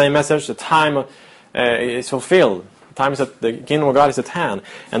the same message. The time is fulfilled. The time is that the kingdom of God is at hand.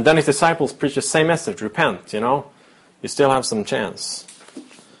 And then his disciples preached the same message, repent. You still have some chance.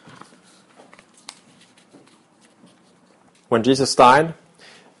 When Jesus died,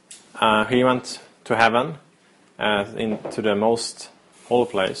 he went to heaven, into the most holy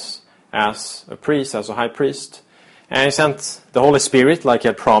place, as a priest, as a high priest. And he sent the Holy Spirit, like he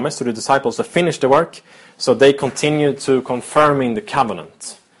had promised, to the disciples to finish the work. So they continued to confirming the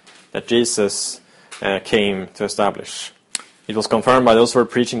covenant that Jesus came to establish. It was confirmed by those who were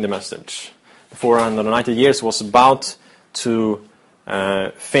preaching the message. The 490 years was about to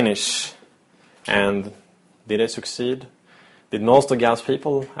finish. And did they succeed? Did most of God's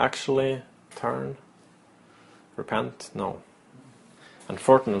people actually turn? Repent? No.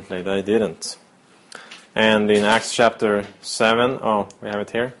 Unfortunately, they didn't. And in Acts chapter 7, we have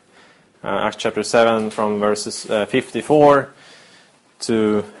it here. Acts chapter 7 from verses 54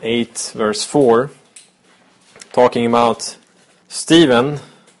 to 8 verse 4. Talking about Stephen.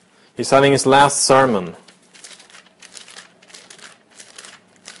 He's having his last sermon.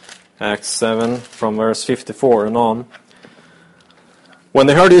 Acts 7 from verse 54 and on. When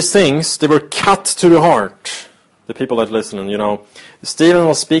they heard these things, they were cut to the heart. the people that listen, you know, Stephen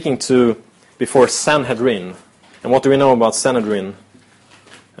was speaking to before Sanhedrin. And what do we know about Sanhedrin?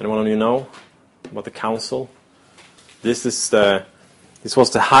 Anyone of you know about the council? This was the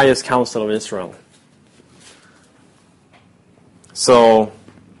highest council of Israel. So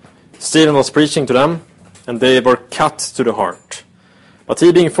Stephen was preaching to them, and they were cut to the heart. But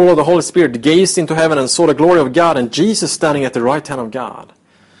he, being full of the Holy Spirit, gazed into heaven and saw the glory of God, and Jesus standing at the right hand of God,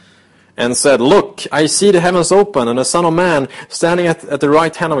 and said, "Look, I see the heavens open, and the Son of Man standing at the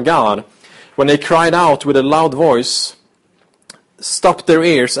right hand of God." When they cried out with a loud voice, stopped their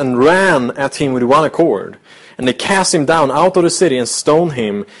ears, and ran at him with one accord. And they cast him down out of the city and stoned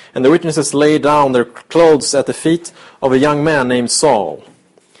him. And the witnesses laid down their clothes at the feet of a young man named Saul.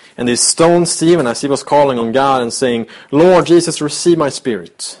 And they stoned Stephen as he was calling on God and saying, "Lord Jesus, receive my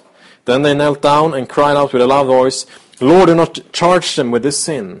spirit." Then they knelt down and cried out with a loud voice, "Lord, do not charge them with this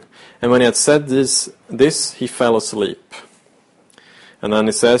sin." And when he had said this, he fell asleep. And then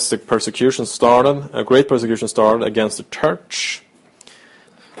it says the persecution started, a great persecution started against the church.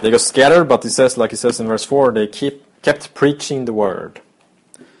 They got scattered, but it says, like it says in verse 4, they kept preaching the word.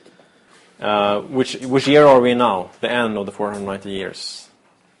 Which year are we now? The end of the 490 years.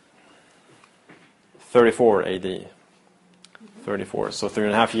 34 AD. 34. So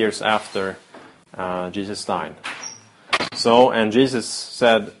 3.5 years after Jesus died. So, and Jesus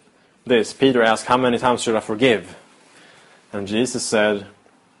said this. Peter asked, "How many times should I forgive?" And Jesus said,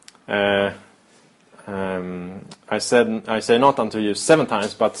 I say not unto you 7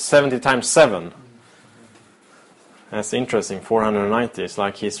 times, but 70 times 7. That's interesting. 490. It's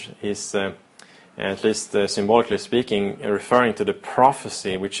like he's at least symbolically speaking, referring to the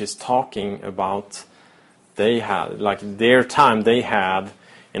prophecy which is talking about they had, like their time they had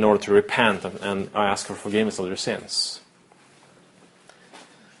in order to repent and ask for forgiveness of their sins.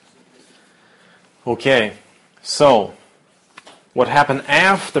 Okay, so what happened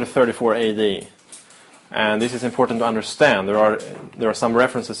after 34 AD? And this is important to understand. There are some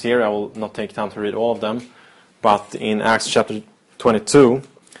references here. I will not take time to read all of them. But in Acts chapter 22,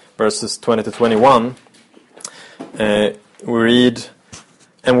 verses 20 to 21, we read,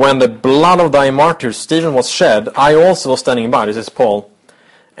 "And when the blood of thy martyr Stephen was shed, I also was standing by," this is Paul,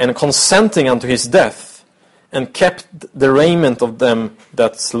 "and consenting unto his death, and kept the raiment of them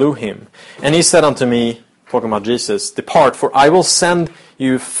that slew him. And he said unto me," talking about Jesus, "Depart, for I will send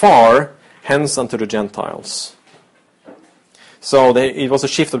you far hence unto the Gentiles." So it was a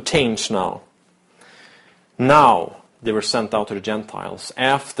shift of change now. Now they were sent out to the Gentiles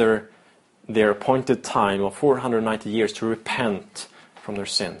after their appointed time of 490 years to repent from their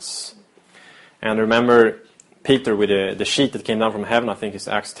sins. And remember Peter with the sheet that came down from heaven, I think it's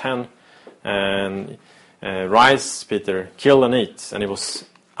Acts 10, and "Rise, Peter, kill and eat." And it was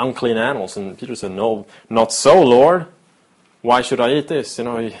unclean animals. And Peter said, "No, not so, Lord. Why should I eat this? You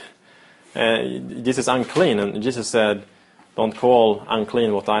know, this is unclean." And Jesus said, "Don't call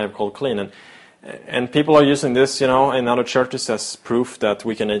unclean what I have called clean." And people are using this, you know, in other churches as proof that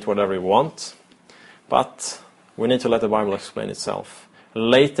we can eat whatever we want. But we need to let the Bible explain itself.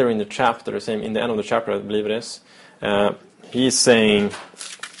 Later in the chapter, in the end of the chapter, I believe it is, he's saying,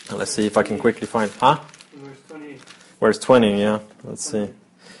 let's see if I can quickly find, Verse 28. Where's 20, yeah, let's see.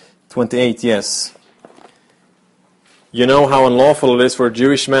 28, yes. "You know how unlawful it is for a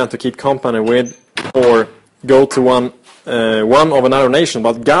Jewish man to keep company with or go to one of another nation,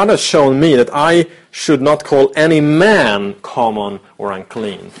 but God has shown me that I should not call any man common or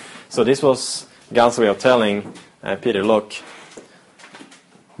unclean." So this was God's way of telling Peter, look,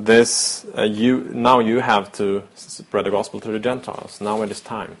 now you have to spread the gospel to the Gentiles. Now it is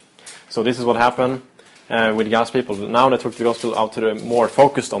time. So this is what happened with God's people. Now they took the gospel out to the more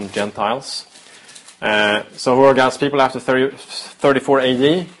focused on Gentiles. So who are God's people after 34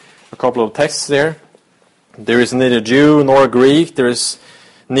 AD? A couple of texts there. "There is neither Jew nor Greek, there is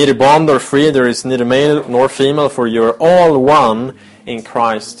neither bond nor free, there is neither male nor female, for you are all one in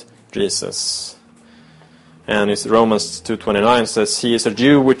Christ Jesus." And it's Romans 2:29 says, "He is a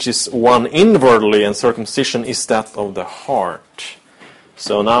Jew which is one inwardly, and circumcision is that of the heart."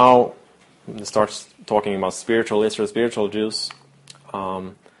 So now it starts talking about spiritual Israel, spiritual Jews,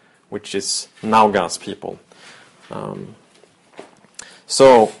 which is now God's people.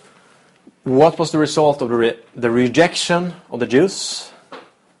 So what was the result of the rejection of the Jews?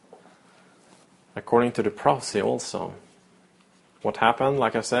 According to the prophecy also. What happened?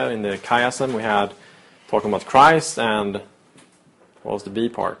 Like I said, in the chiasm we had talking about Christ, and what was the B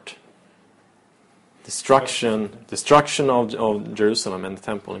part? Destruction of Jerusalem and the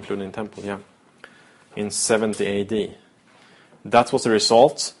temple, including the temple, yeah. In 70 AD. That was the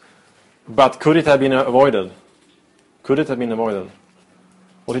result. But could it have been avoided? Could it have been avoided?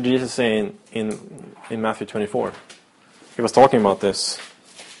 What did Jesus say in Matthew 24? He was talking about this.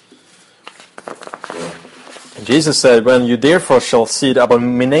 Jesus said, "When you therefore shall see the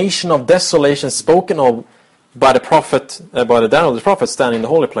abomination of desolation spoken of by the prophet, by the Daniel the prophet, standing in the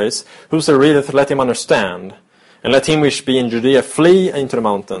holy place, whoso readeth, let him understand. And let him which be in Judea flee into the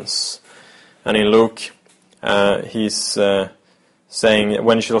mountains." And in Luke, he's saying,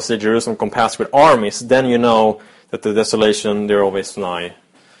 "When you shall see Jerusalem compassed with armies, then you know that the desolation thereof is nigh."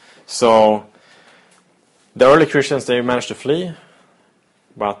 So, the early Christians, they managed to flee,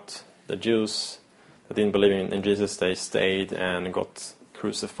 but the Jews that didn't believe in Jesus, they stayed and got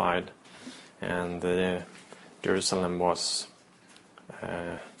crucified, and Jerusalem was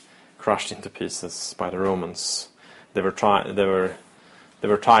crushed into pieces by the Romans. They were tired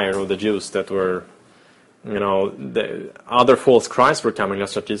of the Jews that were, the other false Christs were coming,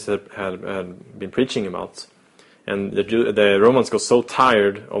 that's what Jesus had been preaching about. And the Romans got so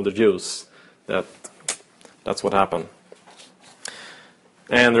tired of the Jews that's what happened.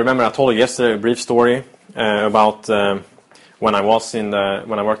 And remember, I told you yesterday a brief story about when I worked in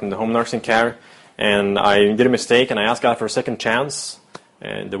the home nursing care, and I did a mistake, and I asked God for a second chance,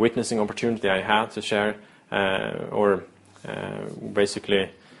 the witnessing opportunity I had to share, basically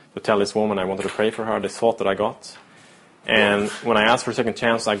to tell this woman I wanted to pray for her, this thought that I got. And when I asked for a second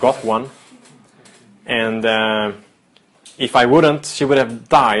chance, I got one. And if I wouldn't, she would have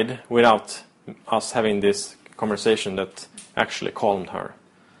died without us having this conversation that actually calmed her.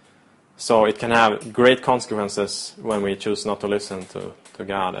 So it can have great consequences when we choose not to listen to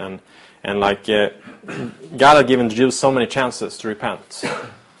God. And God had given the Jews so many chances to repent,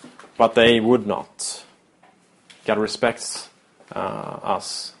 but they would not. God respects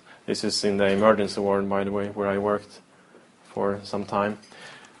us. This is in the emergency ward, by the way, where I worked for some time.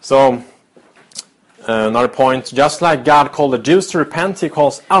 So, another point, just like God called the Jews to repent, He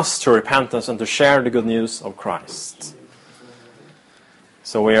calls us to repentance and to share the good news of Christ.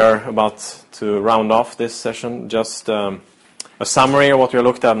 So we are about to round off this session. Just a summary of what we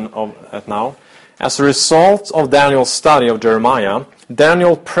looked at now. As a result of Daniel's study of Jeremiah,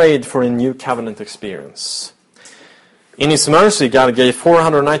 Daniel prayed for a new covenant experience. In His mercy, God gave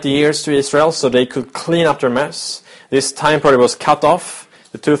 490 years to Israel so they could clean up their mess. This time period was cut off.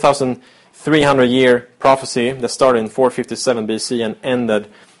 The 2,300-year prophecy that started in 457 BC and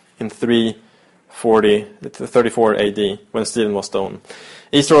ended in 334 AD when Stephen was stoned.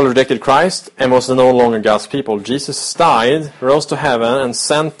 Israel rejected Christ and was no longer God's people. Jesus died, rose to heaven, and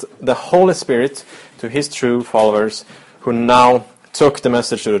sent the Holy Spirit to His true followers, who now took the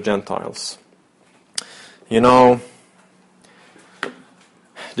message to the Gentiles.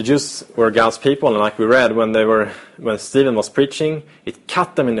 The Jews were God's people, and like we read, when Stephen was preaching, it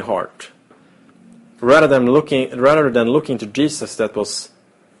cut them in the heart. Rather than looking to Jesus, that was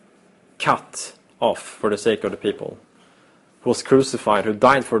cut off for the sake of the people, who was crucified, who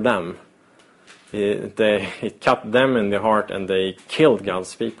died for them. It cut them in the heart, and they killed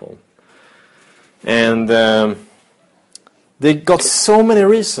God's people. And they got so many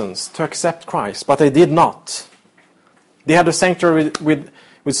reasons to accept Christ, but they did not. They had the sanctuary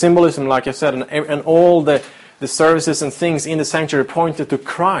with symbolism, like I said, and all the services and things in the sanctuary pointed to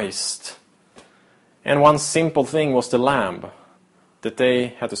Christ. And one simple thing was the lamb that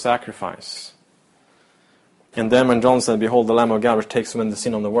they had to sacrifice. And then when John said, "Behold, the Lamb of God which takes away the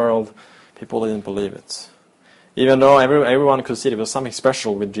sin of the world," people didn't believe it. Even though everyone could see there was something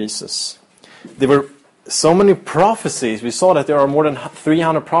special with Jesus. There were so many prophecies. We saw that there are more than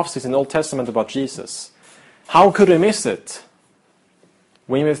 300 prophecies in the Old Testament about Jesus. How could we miss it?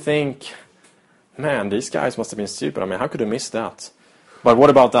 We may think, man, these guys must have been stupid. I mean, how could we miss that? But what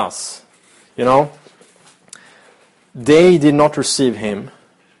about us? They did not receive Him.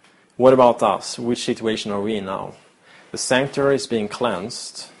 What about us? Which situation are we in now? The sanctuary is being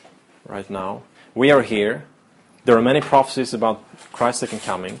cleansed right now. We are here. There are many prophecies about Christ's second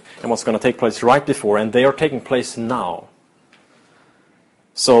coming and what's going to take place right before, and they are taking place now.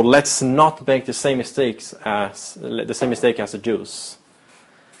 So let's not make the same mistake as the Jews.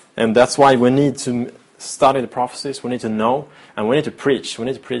 And that's why we need to study the prophecies, we need to know, and we need to preach. We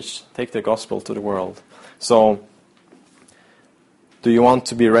need to preach, take the gospel to the world. So, do you want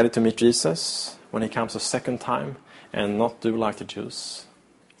to be ready to meet Jesus when He comes a second time and not do like the Jews?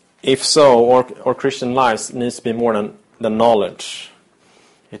 If so, our Christian lives needs to be more than knowledge.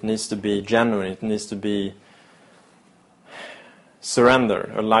 It needs to be genuine. It needs to be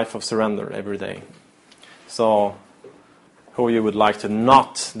surrender, a life of surrender every day. So, who you would like to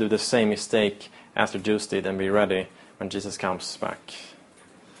not do the same mistake as the Jews did and be ready when Jesus comes back.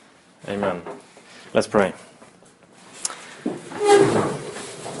 Amen. Let's pray.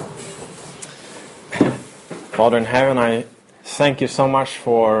 Father in heaven, I thank you so much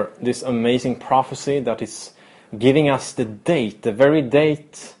for this amazing prophecy that is giving us the date, the very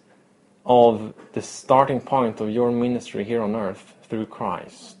date of the starting point of your ministry here on earth through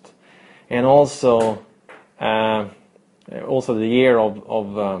Christ. And also the year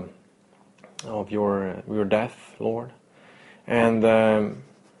of your death, Lord. And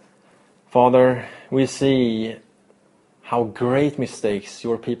Father, we see how great mistakes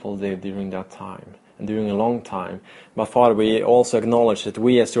your people did during that time, and during a long time. But Father, we also acknowledge that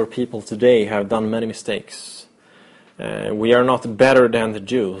we as your people today have done many mistakes. We are not better than the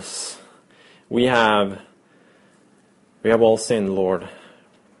Jews. We have all sinned, Lord.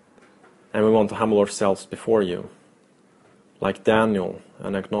 And we want to humble ourselves before you, like Daniel,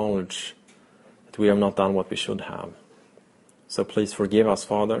 and acknowledge that we have not done what we should have. So please forgive us,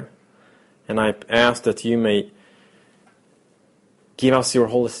 Father. And I ask that you may give us your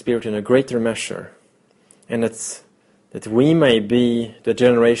Holy Spirit in a greater measure, and that we may be the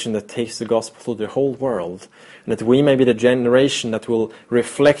generation that takes the gospel to the whole world, and that we may be the generation that will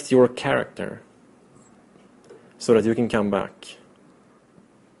reflect your character, so that you can come back.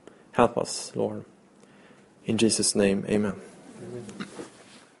 Help us, Lord. In Jesus' name, amen.